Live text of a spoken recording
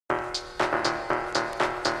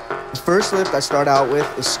first lift I start out with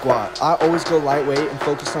is squat. I always go lightweight and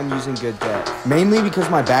focus on using good depth, mainly because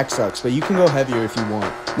my back sucks, but you can go heavier if you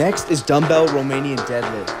want. Next is dumbbell Romanian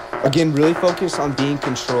deadlift. Again, really focus on being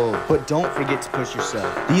controlled, but don't forget to push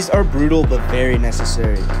yourself. These are brutal but very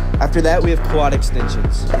necessary. After that, we have quad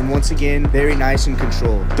extensions, and once again, very nice and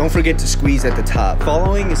controlled. Don't forget to squeeze at the top.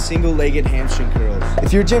 Following is single-legged hamstring curls.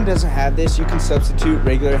 If your gym doesn't have this, you can substitute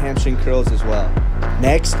regular hamstring curls as well.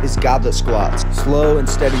 Next is goblet squats. Slow and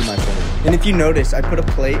steady, my friend. And if you notice, I put a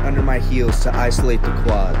plate under my heels to isolate the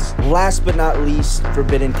quads. Last but not least,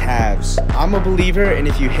 forbidden calves. I'm a believer, and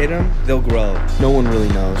if you hit them, they'll grow. No one really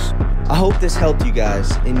knows. I hope this helped you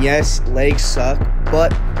guys. And yes, legs suck, but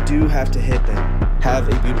do have to hit them. Have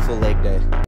a beautiful leg day.